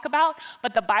to talk about,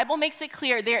 but the Bible makes it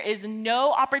clear there is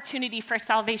no opportunity for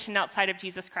salvation outside of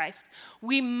Jesus Christ.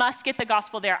 We must get the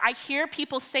gospel there. I hear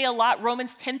people say a lot,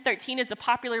 Romans 10:13 is a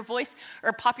popular voice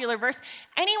or popular verse.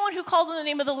 Anyone who calls on the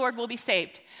name of the Lord will be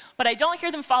saved. But I don't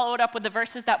hear them follow it up with the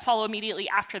verses that follow immediately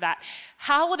after that.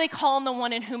 How will they call on the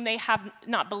one in whom they have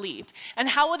not believed? And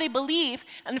how will they believe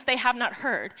and if they have not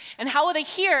heard? And how will they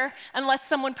hear unless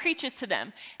someone preaches to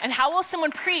them? And how will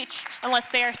someone preach unless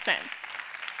they are sent?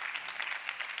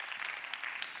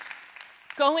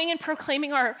 Going and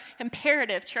proclaiming our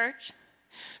imperative, church.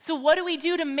 So what do we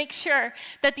do to make sure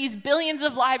that these billions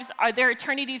of lives, their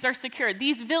eternities are secure?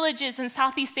 These villages in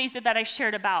Southeast Asia that I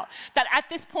shared about, that at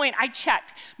this point I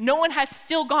checked, no one has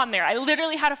still gone there. I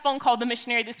literally had a phone call with the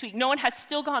missionary this week. No one has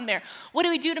still gone there. What do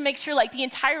we do to make sure, like the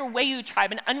entire Wayu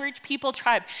tribe, an unreached people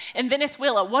tribe in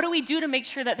Venezuela, what do we do to make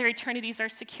sure that their eternities are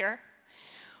secure?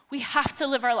 We have to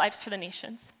live our lives for the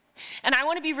nations. And I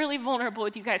want to be really vulnerable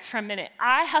with you guys for a minute.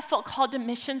 I have felt called to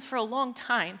missions for a long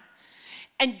time.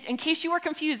 And in case you were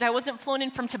confused, I wasn't flown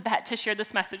in from Tibet to share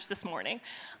this message this morning.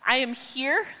 I am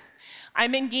here,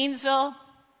 I'm in Gainesville,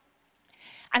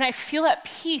 and I feel at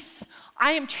peace.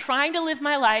 I am trying to live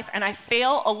my life, and I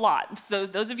fail a lot. So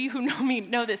those of you who know me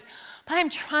know this. But I'm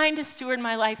trying to steward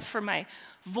my life for my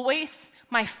voice,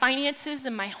 my finances,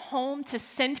 and my home to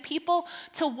send people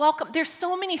to welcome. There's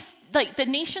so many, like the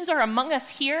nations are among us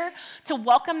here to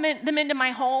welcome them into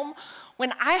my home.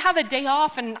 When I have a day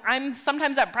off and I'm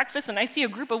sometimes at breakfast and I see a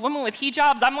group of women with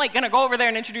hijabs, I'm like gonna go over there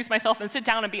and introduce myself and sit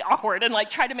down and be awkward and like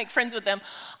try to make friends with them.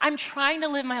 I'm trying to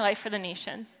live my life for the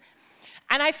nations.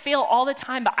 And I fail all the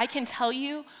time, but I can tell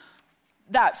you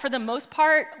that for the most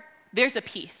part, there's a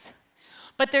peace.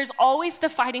 But there's always the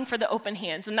fighting for the open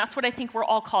hands, and that's what I think we're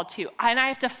all called to. And I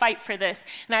have to fight for this,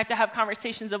 and I have to have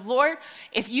conversations of, Lord,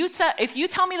 if you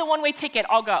tell me the one-way ticket,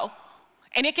 I'll go.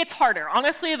 And it gets harder.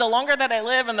 Honestly, the longer that I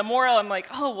live and the more I'm like,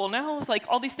 oh, well, now it's like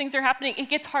all these things are happening. It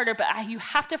gets harder, but you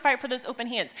have to fight for those open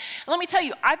hands. And let me tell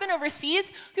you, I've been overseas.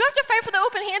 You have to fight for the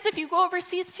open hands if you go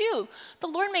overseas too. The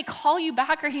Lord may call you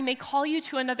back or he may call you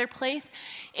to another place.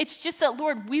 It's just that,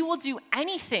 Lord, we will do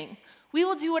anything. We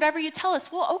will do whatever you tell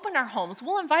us. We'll open our homes.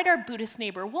 We'll invite our Buddhist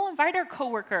neighbor. We'll invite our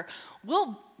coworker.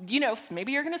 We'll,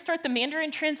 maybe you're going to start the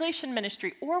Mandarin translation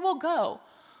ministry, or we'll go.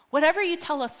 Whatever you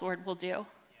tell us, Lord, we'll do.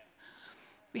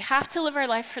 We have to live our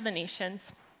life for the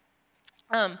nations.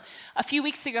 A few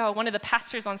weeks ago, one of the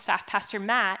pastors on staff, Pastor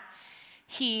Matt,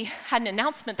 he had an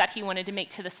announcement that he wanted to make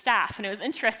to the staff. And it was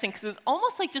interesting because it was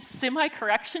almost like just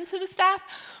semi-correction to the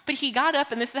staff. But he got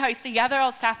up, and this is how he used to gather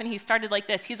all the staff, and he started like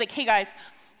this. He's like, hey guys,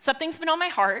 something's been on my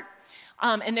heart,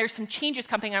 and there's some changes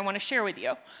coming I want to share with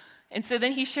you. And so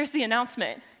then he shares the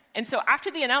announcement. And so after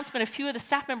the announcement, a few of the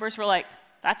staff members were like,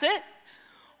 that's it?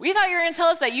 We thought you were going to tell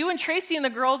us that you and Tracy and the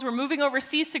girls were moving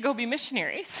overseas to go be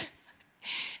missionaries.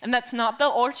 And that's not the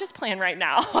Orch's plan right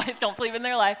now. I don't believe in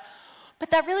their life. But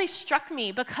that really struck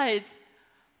me because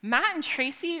Matt and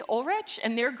Tracy Ulrich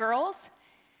and their girls,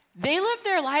 they live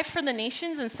their life for the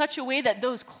nations in such a way that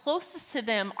those closest to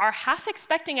them are half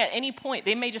expecting at any point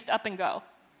they may just up and go.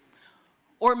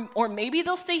 Or maybe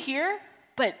they'll stay here,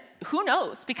 but who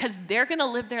knows? Because they're going to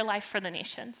live their life for the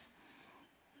nations.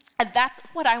 And that's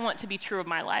what I want to be true of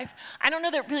my life. I don't know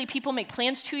that really people make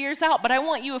plans 2 years out, but I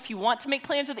want you, if you want to make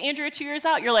plans with Andrea 2 years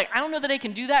out, you're like, I don't know that I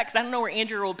can do that because I don't know where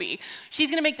Andrea will be. She's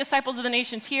going to make disciples of the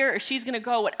nations here, or she's going to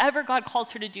go. Whatever God calls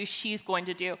her to do, she's going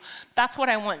to do. That's what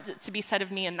I want to be said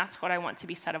of me, and that's what I want to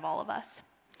be said of all of us.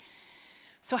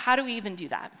 So how do we even do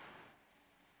that?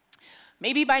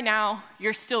 Maybe by now,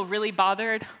 you're still really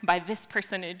bothered by this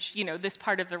percentage, this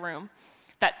part of the room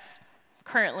that's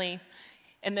currently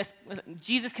in this.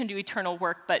 Jesus can do eternal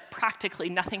work, but practically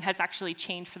nothing has actually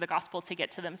changed for the gospel to get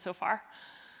to them so far.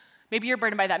 Maybe you're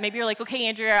burdened by that. Maybe you're like, okay,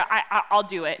 Andrea, I'll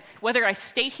do it. Whether I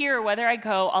stay here or whether I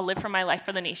go, I'll live for my life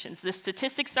for the nations. The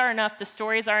statistics are enough. The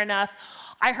stories are enough.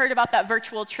 I heard about that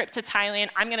virtual trip to Thailand.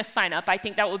 I'm going to sign up. I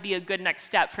think that would be a good next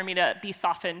step for me to be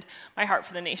softened, my heart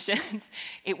for the nations.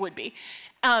 It would be.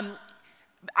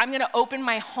 I'm going to open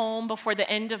my home before the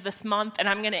end of this month, and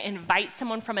I'm going to invite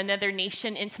someone from another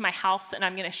nation into my house, and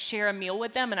I'm going to share a meal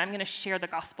with them, and I'm going to share the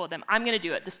gospel with them. I'm going to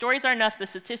do it. The stories are enough. The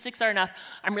statistics are enough.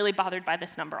 I'm really bothered by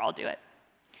this number. I'll do it.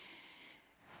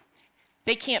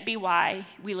 They can't be why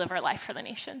we live our life for the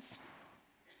nations.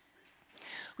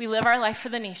 We live our life for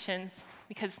the nations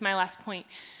because, it's my last point,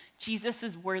 Jesus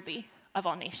is worthy of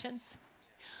all nations.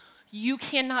 You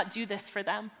cannot do this for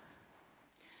them.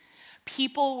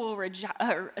 People will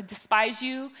despise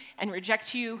you and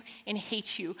reject you and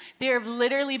hate you. There have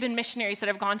literally been missionaries that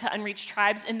have gone to unreached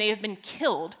tribes, and they have been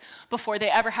killed before they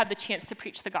ever had the chance to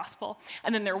preach the gospel.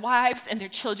 And then their wives and their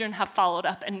children have followed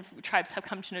up, and tribes have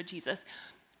come to know Jesus.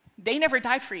 They never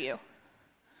died for you.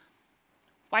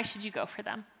 Why should you go for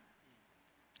them?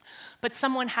 But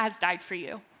someone has died for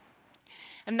you,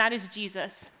 and that is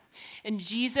Jesus. And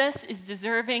Jesus is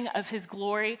deserving of his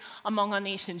glory among all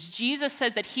nations. Jesus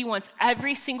says that he wants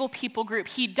every single people group.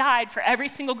 He died for every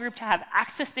single group to have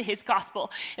access to his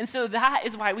gospel. And so that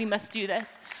is why we must do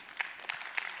this.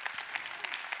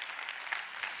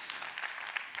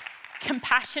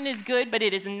 Compassion is good, but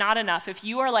it is not enough. If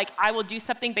you are like, I will do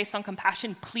something based on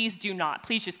compassion, please do not.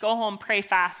 Please just go home, pray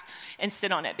fast, and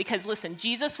sit on it. Because listen,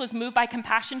 Jesus was moved by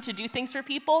compassion to do things for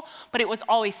people, but it was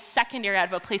always secondary out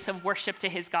of a place of worship to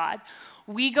his God.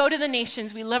 We go to the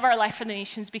nations, we live our life for the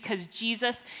nations because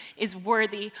Jesus is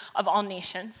worthy of all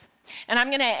nations.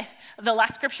 And the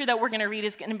last scripture that we're going to read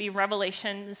is going to be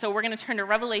Revelation. So we're going to turn to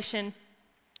Revelation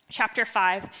chapter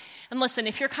 5. And listen,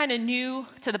 if you're kind of new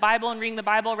to the Bible and reading the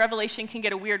Bible, Revelation can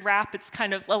get a weird rap. It's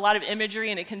kind of a lot of imagery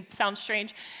and it can sound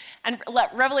strange. And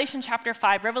Revelation chapter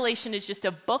 5, Revelation is just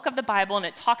a book of the Bible, and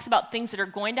it talks about things that are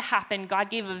going to happen. God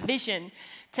gave a vision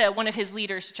to one of his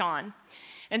leaders, John.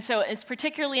 And so it's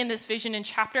particularly in this vision in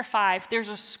chapter 5, there's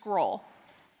a scroll.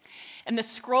 And the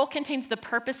scroll contains the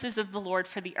purposes of the Lord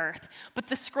for the earth. But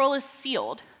the scroll is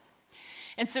sealed.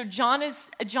 And so John,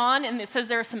 and it says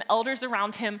there are some elders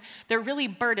around him. They're really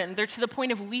burdened. They're to the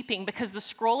point of weeping because the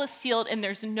scroll is sealed and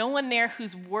there's no one there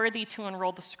who's worthy to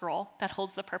unroll the scroll that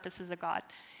holds the purposes of God.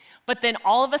 But then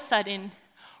all of a sudden,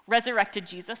 resurrected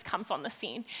Jesus comes on the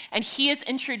scene, and he is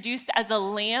introduced as a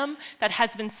lamb that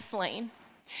has been slain.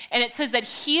 And it says that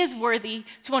he is worthy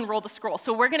to unroll the scroll.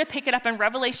 So we're going to pick it up in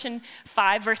Revelation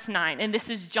 5, verse 9. And this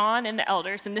is John and the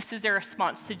elders, and this is their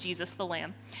response to Jesus the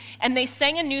Lamb. And they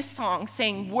sang a new song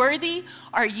saying, "Worthy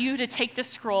are you to take the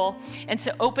scroll and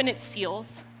to open its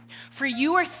seals. For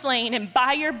you are slain, and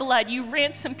by your blood you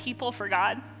ransomed people for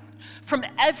God, from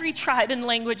every tribe and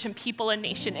language and people and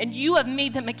nation. And you have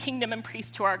made them a kingdom and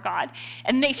priests to our God,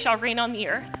 and they shall reign on the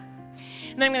earth."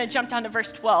 And then I'm going to jump down to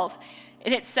verse 12.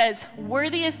 And it says,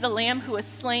 "Worthy is the Lamb who was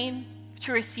slain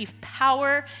to receive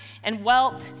power and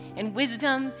wealth and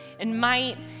wisdom and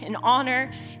might and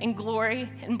honor and glory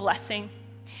and blessing.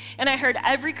 And I heard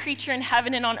every creature in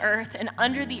heaven and on earth and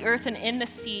under the earth and in the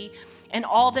sea and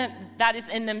all that is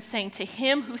in them saying, to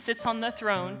him who sits on the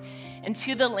throne and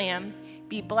to the Lamb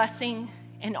be blessing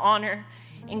and honor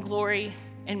and glory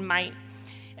and might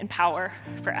and power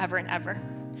forever and ever.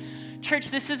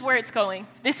 Church, this is where it's going.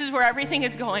 This is where everything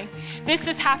is going. This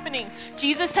is happening.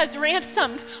 Jesus has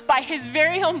ransomed by his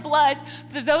very own blood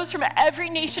those from every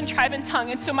nation, tribe, and tongue.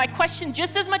 And so my question,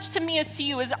 just as much to me as to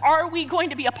you, is are we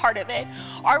going to be a part of it?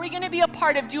 Are we going to be a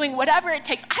part of doing whatever it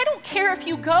takes? I don't care if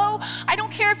you go. I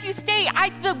don't care if you stay.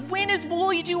 The win is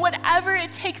will you do whatever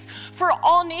it takes for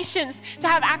all nations to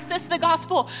have access to the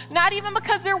gospel. Not even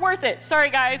because they're worth it. Sorry,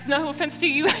 guys. No offense to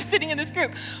you sitting in this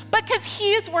group. But because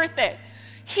he is worth it.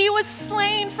 He was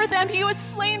slain for them. He was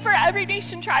slain for every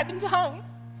nation, tribe, and tongue.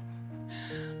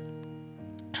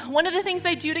 One of the things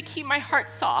I do to keep my heart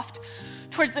soft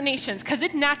towards the nations, because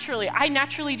I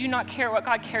naturally do not care what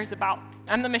God cares about.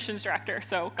 I'm the missions director,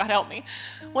 so God help me.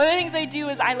 One of the things I do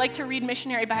is I like to read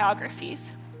missionary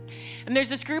biographies. And there's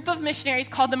this group of missionaries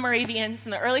called the Moravians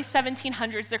in the early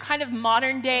 1700s. They're kind of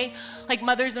modern day, like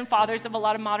mothers and fathers of a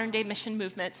lot of modern day mission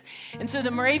movements. And so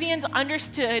the Moravians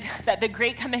understood that the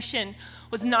Great Commission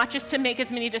was not just to make as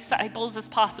many disciples as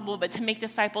possible, but to make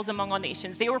disciples among all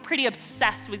nations. They were pretty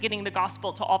obsessed with getting the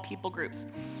gospel to all people groups.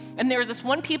 And there was this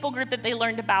one people group that they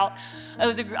learned about. It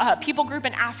was a people group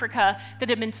in Africa that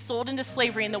had been sold into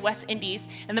slavery in the West Indies.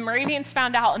 And the Moravians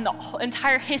found out in the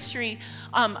entire history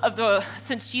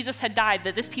since Jesus had died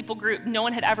that this people group, no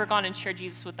one had ever gone and shared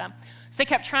Jesus with them. So they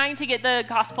kept trying to get the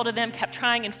gospel to them, kept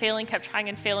trying and failing, kept trying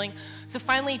and failing. So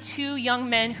finally, two young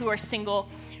men who are single,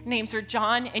 names are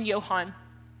John and Johann.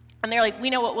 And they're like, we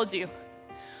know what we'll do.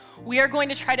 We are going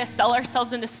to try to sell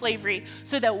ourselves into slavery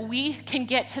so that we can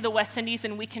get to the West Indies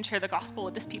and we can share the gospel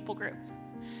with this people group.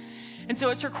 And so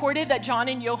it's recorded that John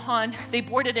and Johann, they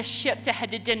boarded a ship to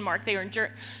head to Denmark. They were in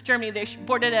Germany. They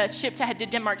boarded a ship to head to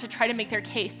Denmark to try to make their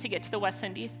case to get to the West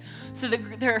Indies. So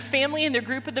their family and their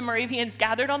group of the Moravians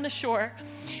gathered on the shore.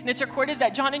 And it's recorded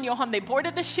that John and Johann, they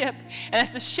boarded the ship. And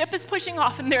as the ship is pushing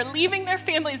off and they're leaving their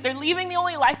families, they're leaving the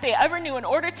only life they ever knew in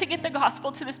order to get the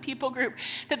gospel to this people group,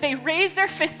 that they raised their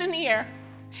fists in the air.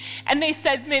 And they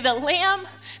said, may the Lamb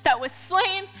that was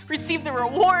slain receive the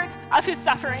reward of his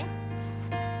suffering.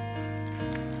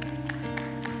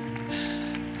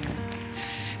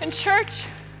 And church,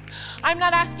 I'm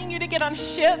not asking you to get on a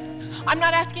ship. I'm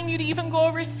not asking you to even go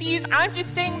overseas. I'm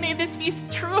just saying, may this be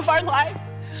true of our life.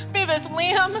 May the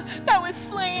Lamb that was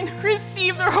slain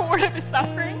receive the reward of his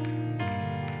suffering.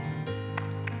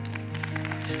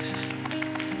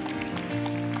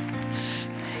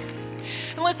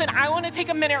 And listen, I want to take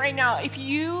a minute right now. If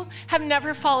you have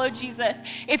never followed Jesus,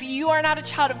 if you are not a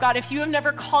child of God, if you have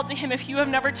never called to him, if you have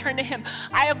never turned to him,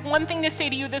 I have one thing to say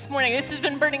to you this morning. This has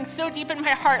been burning so deep in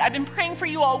my heart. I've been praying for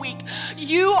you all week.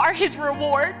 You are his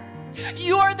reward.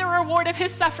 You are the reward of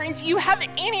his suffering. Do you have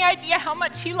any idea how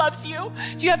much he loves you?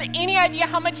 Do you have any idea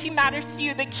how much he matters to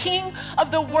you? The King of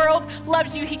the world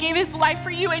loves you. He gave his life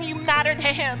for you and you matter to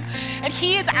him. And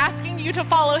he is asking you to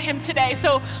follow him today.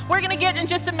 So we're going to get in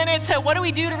just a minute to what do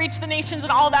we do to reach the nations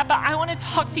and all that, but I want to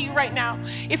talk to you right now.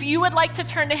 If you would like to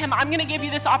turn to him, I'm going to give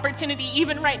you this opportunity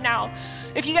even right now.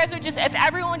 If you guys would if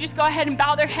everyone would just go ahead and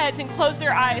bow their heads and close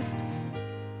their eyes.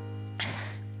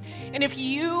 And if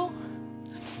you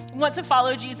want to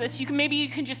follow Jesus, maybe you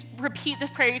can just repeat this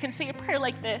prayer. You can say a prayer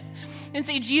like this and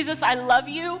say, Jesus, I love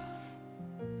you.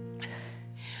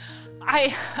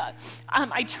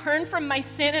 I turn from my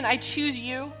sin and I choose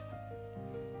you.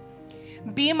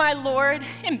 Be my Lord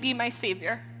and be my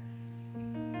Savior.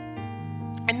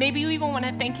 And maybe you even want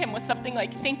to thank him with something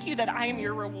like, thank you that I am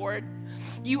your reward.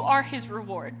 You are his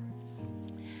reward.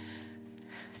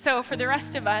 So for the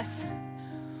rest of us,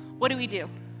 what do we do?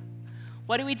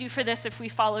 What do we do for this if we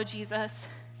follow Jesus?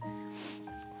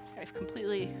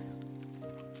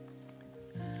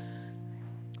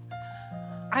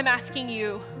 I'm asking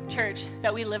you, church,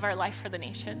 that we live our life for the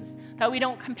nations, that we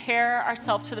don't compare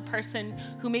ourselves to the person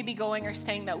who may be going or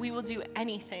staying, that we will do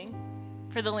anything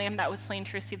for the Lamb that was slain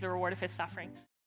to receive the reward of his suffering.